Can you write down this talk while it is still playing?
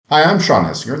Hi, I'm Sean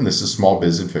Hessinger, and this is Small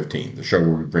Biz in 15, the show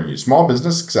where we bring you small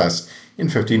business success in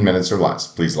 15 minutes or less.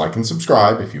 Please like and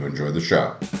subscribe if you enjoy the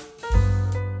show.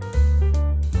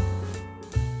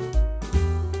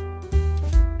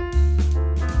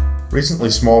 Recently,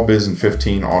 Small Biz in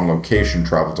 15 on location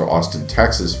traveled to Austin,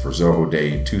 Texas for Zoho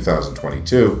Day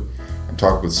 2022 and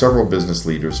talked with several business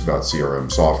leaders about CRM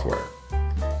software.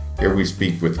 Here we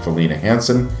speak with Felina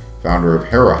Hansen, founder of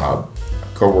HeraHub,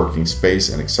 a co-working space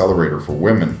and accelerator for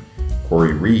women,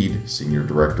 Corey Reed, Senior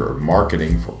Director of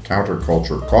Marketing for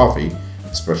Counterculture Coffee,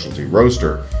 a specialty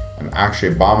roaster, and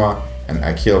Akshay Bama and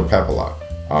Akhil Pepala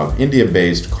of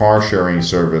India-based car-sharing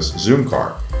service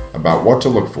Zoomcar about what to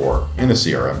look for in a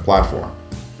CRM platform.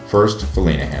 First,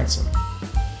 Felina Hansen.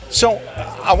 So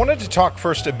I wanted to talk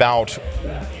first about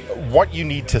what you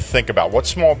need to think about, what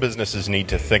small businesses need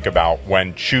to think about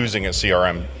when choosing a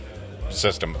CRM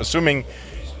system. Assuming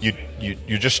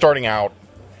you're just starting out,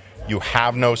 you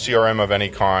have no CRM of any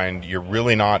kind, you're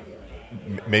really not,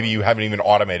 maybe you haven't even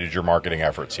automated your marketing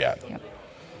efforts yet.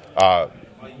 Yep.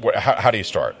 How do you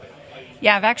start?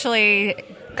 Yeah, I've actually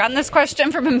gotten this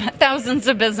question from thousands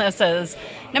of businesses.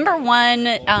 Number one,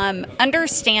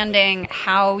 understanding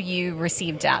how you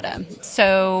receive data.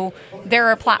 So there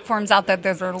are platforms out there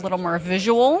that are a little more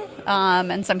visual,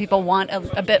 and some people want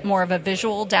a bit more of a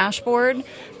visual dashboard.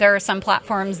 There are some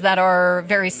platforms that are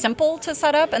very simple to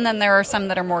set up, and then there are some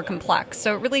that are more complex.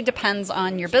 So it really depends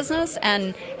on your business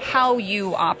and how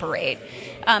you operate.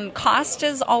 Cost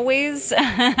is always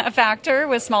a factor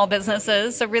with small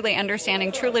businesses, so really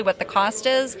understanding truly what the cost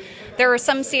is. There are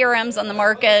some CRMs on the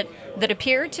market that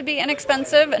appear to be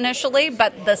inexpensive initially,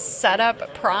 but the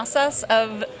setup process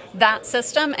of that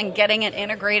system and getting it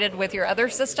integrated with your other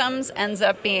systems ends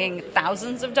up being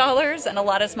thousands of dollars, and a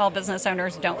lot of small business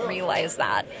owners don't realize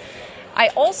that. I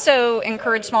also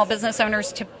encourage small business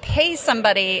owners to pay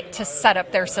somebody to set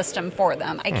up their system for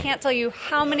them. I can't tell you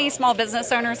how many small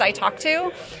business owners I talk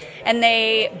to, and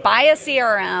they buy a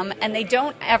CRM and they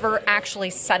don't ever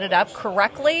actually set it up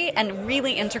correctly and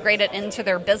really integrate it into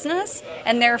their business,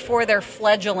 and therefore they're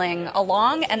fledgling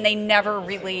along and they never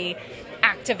really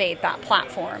activate that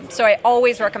platform. So I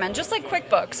always recommend, just like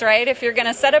QuickBooks, right? If you're going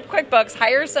to set up QuickBooks,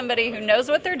 hire somebody who knows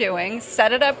what they're doing,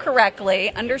 set it up correctly,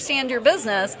 understand your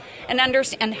business, and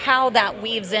understand how that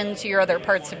weaves into your other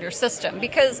parts of your system.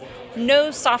 Because no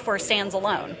software stands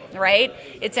alone, right?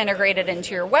 It's integrated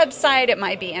into your website. It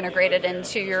might be integrated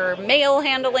into your mail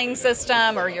handling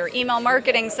system or your email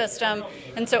marketing system.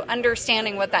 And so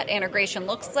understanding what that integration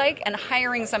looks like and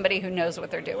hiring somebody who knows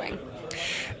what they're doing.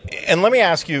 And let me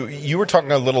ask you, you were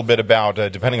talking a little bit about,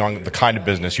 depending on the kind of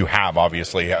business you have,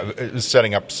 obviously,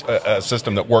 setting up a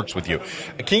system that works with you.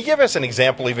 Can you give us an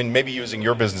example, even maybe using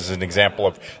your business as an example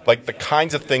of like the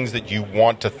kinds of things that you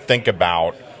want to think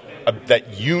about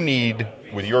that you need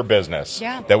with your business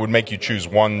that would make you choose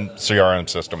one CRM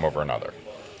system over another?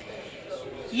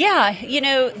 Yeah,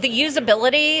 the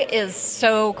usability is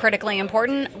so critically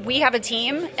important. We have a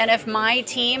team, and if my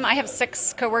team, I have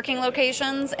 6 co-working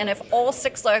locations, and if all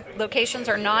 6 locations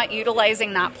are not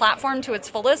utilizing that platform to its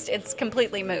fullest, it's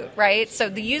completely moot, right? So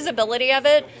the usability of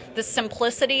it, the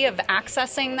simplicity of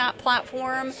accessing that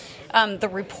platform, the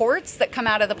reports that come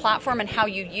out of the platform and how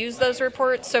you use those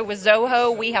reports. So with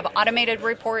Zoho, we have automated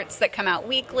reports that come out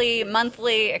weekly,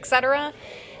 monthly, etc.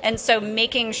 And so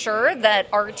making sure that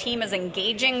our team is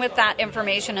engaging with that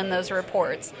information in those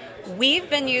reports. We've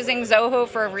been using Zoho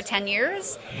for over 10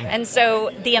 years, and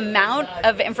so the amount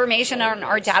of information on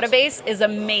our database is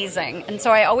amazing. And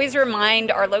so I always remind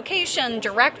our location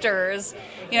directors,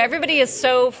 everybody is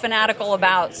so fanatical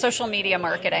about social media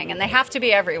marketing, and they have to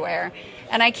be everywhere.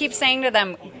 And I keep saying to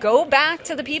them, go back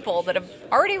to the people that have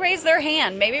already raised their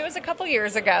hand. Maybe it was a couple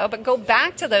years ago, but go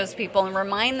back to those people and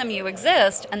remind them you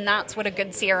exist. And that's what a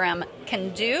good CRM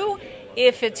can do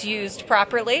if it's used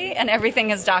properly and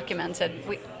everything is documented.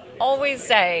 We always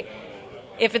say,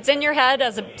 if it's in your head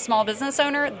as a small business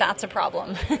owner, that's a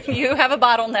problem. You have a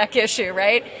bottleneck issue,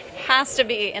 right? It has to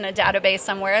be in a database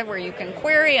somewhere where you can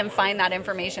query and find that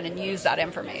information and use that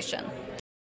information.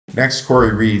 Next,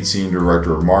 Corey Reed, Senior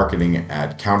Director of Marketing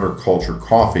at Counterculture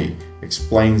Coffee,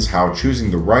 explains how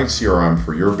choosing the right CRM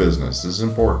for your business is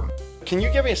important. Can you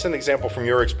give us an example from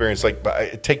your experience?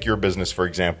 Like, take your business, for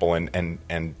example,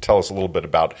 and tell us a little bit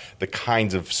about the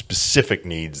kinds of specific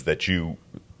needs that you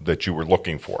were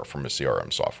looking for from a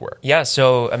CRM software. Yeah,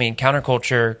 so,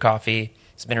 Counterculture Coffee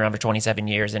has been around for 27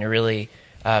 years, and it really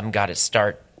got its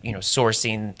start,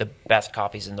 sourcing the best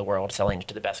coffees in the world, selling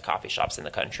to the best coffee shops in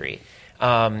the country.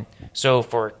 So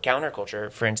for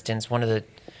Counterculture, for instance, one of the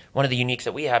uniques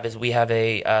that we have is we have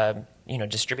a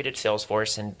distributed sales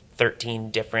force in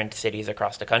 13 different cities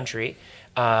across the country,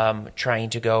 trying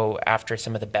to go after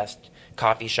some of the best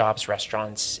coffee shops,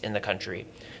 restaurants in the country.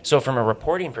 So from a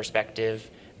reporting perspective,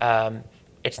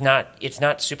 it's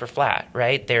not super flat,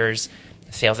 right? There's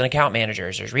sales and account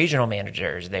managers, there's regional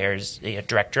managers, there's a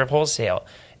director of wholesale.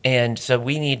 And so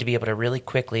we need to be able to really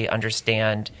quickly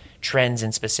understand trends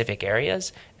in specific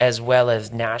areas, as well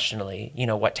as nationally,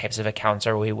 what types of accounts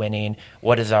are we winning?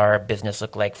 What does our business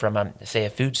look like from, say,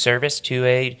 a food service to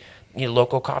a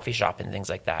local coffee shop and things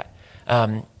like that.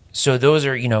 So those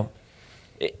are,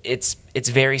 it's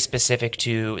very specific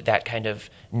to that kind of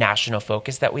national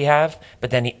focus that we have. But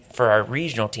then for our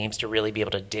regional teams to really be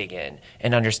able to dig in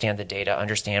and understand the data,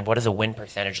 understand what does a win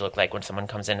percentage look like when someone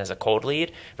comes in as a cold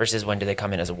lead versus when do they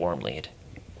come in as a warm lead.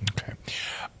 Okay.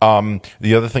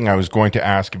 The other thing I was going to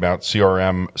ask about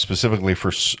CRM specifically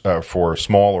for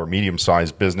small or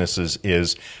medium-sized businesses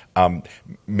is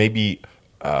maybe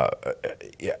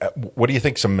what do you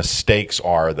think some mistakes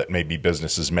are that maybe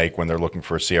businesses make when they're looking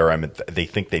for a CRM and they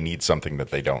think they need something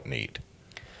that they don't need?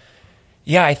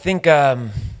 Yeah, I think,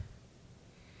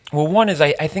 one is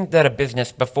I think that a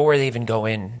business, before they even go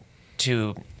in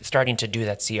to starting to do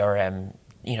that CRM,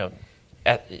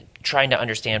 trying to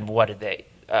understand what did they,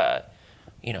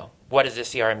 what does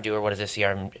this CRM do or what does this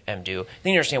CRM do?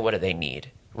 Then you understand what do they need,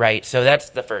 right? So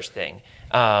that's the first thing,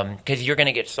 because you're going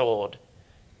to get sold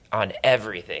on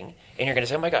everything, and you're going to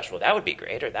say, oh my gosh, well, that would be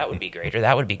great, or that would be great, or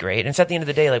that would be great. And it's at the end of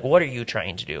the day, like, what are you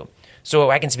trying to do? So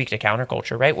I can speak to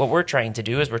counterculture, right? What we're trying to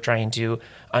do is we're trying to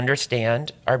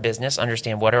understand our business,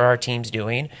 understand what are our teams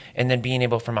doing, and then being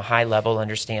able from a high level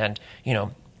understand,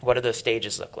 what do those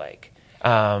stages look like?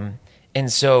 And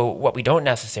so what we don't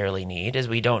necessarily need is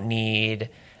we don't need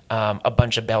a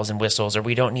bunch of bells and whistles, or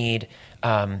we don't need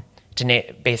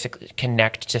to basically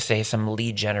connect to, say, some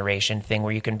lead generation thing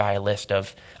where you can buy a list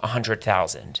of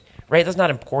 100,000, right? That's not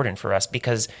important for us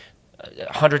because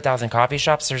 100,000 coffee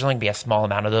shops, there's only going to be a small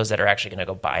amount of those that are actually going to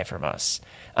go buy from us.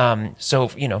 So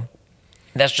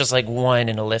that's just like one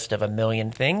in a list of a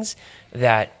million things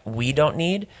that we don't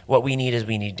need. What we need is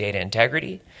we need data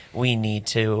integrity. We need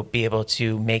to be able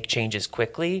to make changes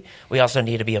quickly. We also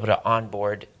need to be able to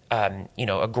onboard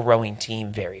a growing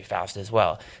team very fast as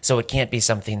well. So it can't be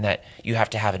something that you have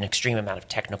to have an extreme amount of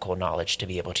technical knowledge to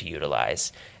be able to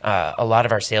utilize. A lot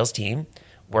of our sales team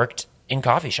worked in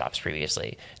coffee shops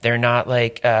previously. They're not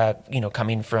like,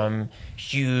 coming from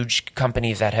huge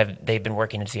companies that they've been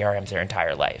working in CRMs their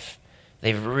entire life.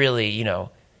 They've really,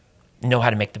 know how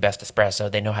to make the best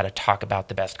espresso. They know how to talk about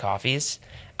the best coffees.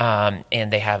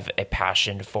 And they have a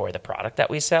passion for the product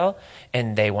that we sell,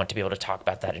 and they want to be able to talk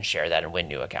about that and share that and win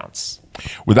new accounts.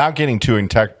 Without getting too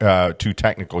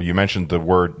technical, you mentioned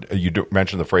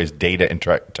the phrase data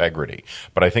integrity,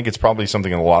 but I think it's probably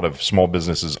something a lot of small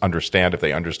businesses understand if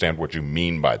they understand what you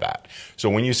mean by that. So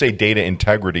when you say data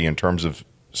integrity in terms of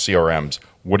CRMs,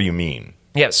 what do you mean?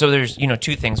 Yeah, so there's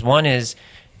two things. One is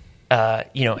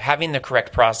having the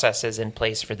correct processes in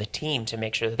place for the team to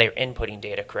make sure that they're inputting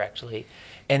data correctly.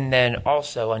 And then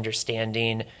also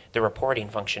understanding the reporting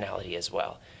functionality as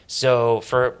well. So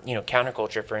for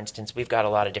counterculture, for instance, we've got a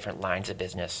lot of different lines of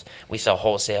business. We sell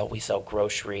wholesale, we sell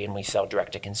grocery, and we sell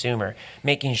direct to consumer.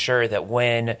 Making sure that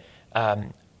when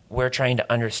we're trying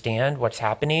to understand what's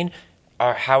happening,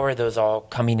 how are those all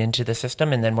coming into the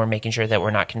system, and then we're making sure that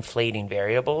we're not conflating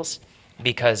variables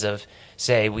because of,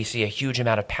 say, we see a huge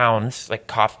amount of pounds, like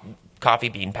coffee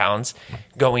bean pounds,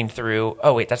 going through.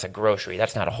 Oh wait, that's a grocery.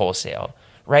 That's not a wholesale.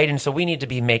 Right, and so we need to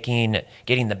be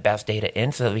getting the best data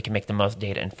in so that we can make the most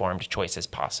data-informed choices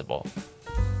possible.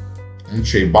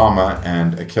 Anshay Bama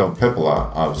and Akhil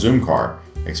Pipala of Zoomcar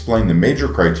explain the major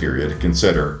criteria to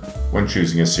consider when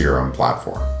choosing a CRM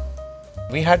platform.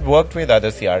 We had worked with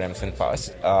other CRMs in the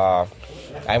past.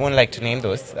 I wouldn't like to name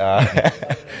those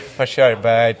for sure,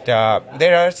 but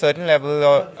there are certain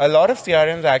levels. A lot of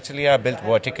CRMs actually are built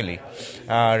vertically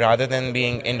rather than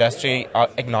being industry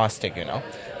agnostic,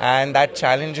 And that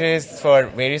challenges for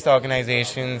various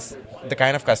organizations the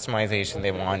kind of customization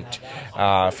they want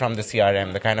from the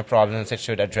CRM, the kind of problems it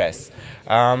should address.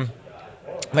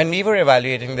 When we were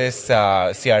evaluating this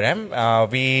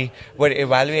CRM, we were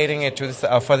evaluating it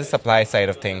for the supply side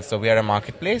of things. So we are a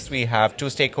marketplace. We have two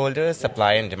stakeholders,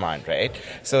 supply and demand, right?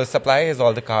 So supply is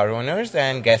all the car owners,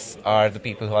 and guests are the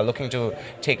people who are looking to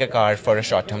take a car for a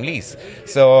short-term lease.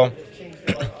 So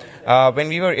when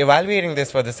we were evaluating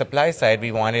this for the supply side,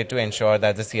 we wanted to ensure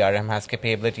that the CRM has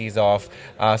capabilities of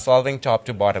solving top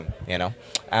to bottom,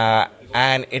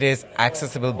 and it is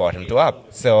accessible bottom to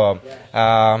up. So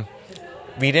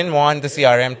we didn't want the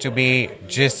CRM to be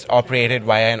just operated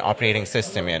via an operating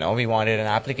system. We wanted an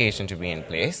application to be in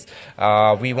place.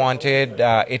 We wanted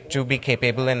it to be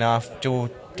capable enough to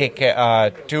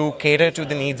to cater to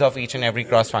the needs of each and every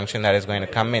cross function that is going to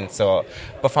come in. So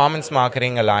performance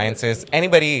marketing, alliances,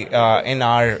 anybody in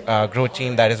our growth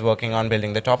team that is working on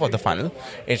building the top of the funnel,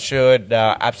 it should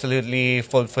absolutely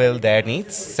fulfill their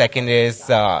needs. Second is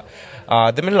the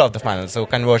middle of the funnel. So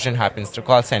conversion happens through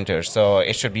call centers. So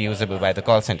it should be usable by the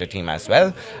call center team as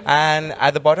well. And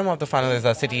at the bottom of the funnel is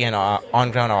our city and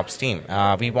on-ground ops team.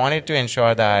 We wanted to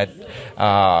ensure that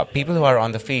people who are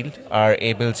on the field are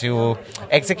able to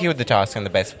execute the task in the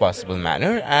best possible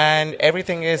manner, and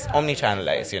everything is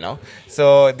omni-channelized,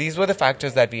 So these were the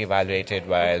factors that we evaluated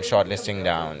while shortlisting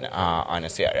down on a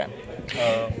CRM.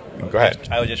 Go ahead.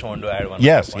 I just want to add one.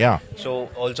 Yes, point. yeah. So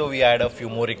also we had a few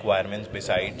more requirements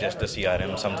besides just the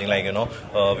CRM. Something like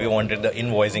we wanted the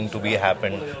invoicing to be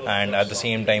happen, and at the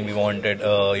same time we wanted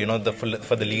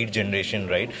for the lead generation,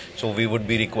 right? So we would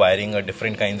be requiring a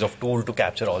different kinds of tool to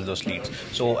capture all those leads.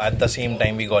 So at the same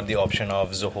time we got the option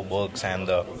of Zoho Books and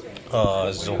the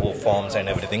Zoho Forms and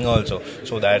everything also,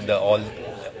 so that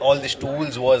all these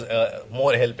tools was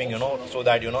more helping, so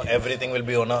that everything will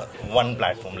be on one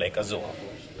platform like a Zoho.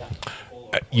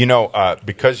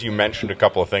 Because you mentioned a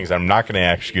couple of things, I'm not going to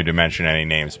ask you to mention any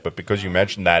names, but because you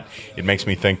mentioned that, it makes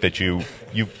me think that you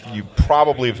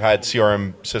probably have had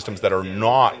CRM systems that are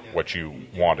not what you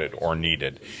wanted or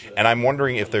needed. And I'm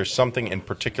wondering if there's something in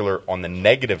particular on the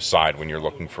negative side when you're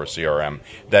looking for a CRM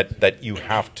that you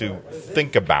have to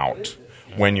think about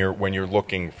when you're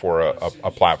looking for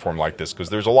a platform like this, because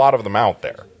there's a lot of them out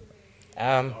there.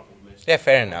 Yeah,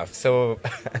 fair enough. So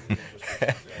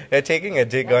you're taking a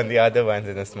dig on the other ones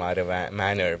in a smarter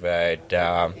manner, but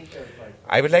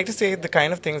I would like to say the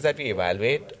kind of things that we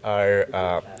evaluate are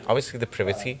obviously the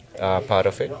privacy part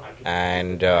of it,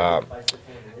 and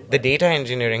the data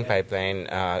engineering pipeline.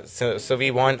 So we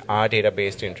want our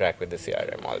database to interact with the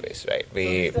CRM always, right?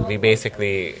 We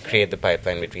basically create the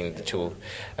pipeline between the two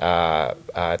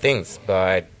things,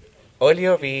 but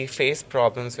earlier, we faced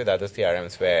problems with other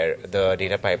CRMs where the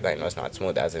data pipeline was not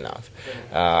smooth as enough,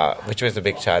 which was a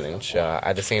big challenge.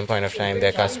 At the same point of time,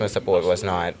 their customer support was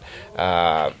not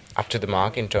up to the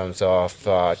mark in terms of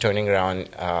turning around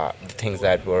the things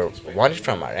that were wanted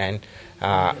from our end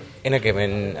in a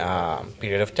given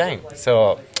period of time.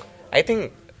 So I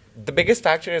think the biggest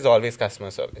factor is always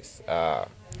customer service.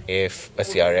 If a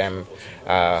CRM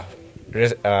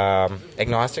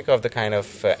agnostic of the kind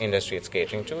of industry it's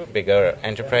catering to, bigger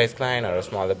enterprise client or a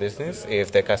smaller business,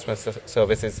 if their customer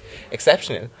service is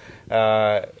exceptional,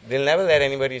 they'll never let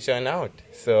anybody churn out.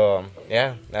 So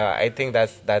I think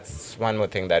that's one more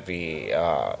thing that we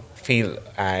feel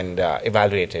and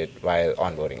evaluated while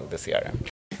onboarding the CRM.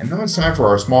 And now it's time for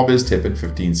our small biz tip in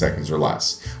 15 seconds or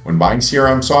less. When buying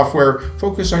CRM software,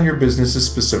 focus on your business's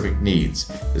specific needs.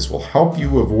 This will help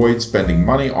you avoid spending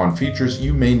money on features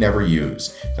you may never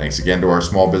use. Thanks again to our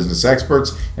small business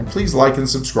experts, and please like and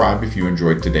subscribe if you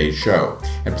enjoyed today's show.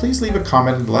 And please leave a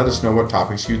comment and let us know what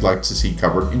topics you'd like to see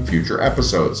covered in future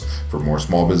episodes. For more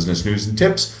small business news and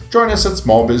tips, join us at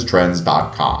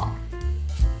smallbiztrends.com.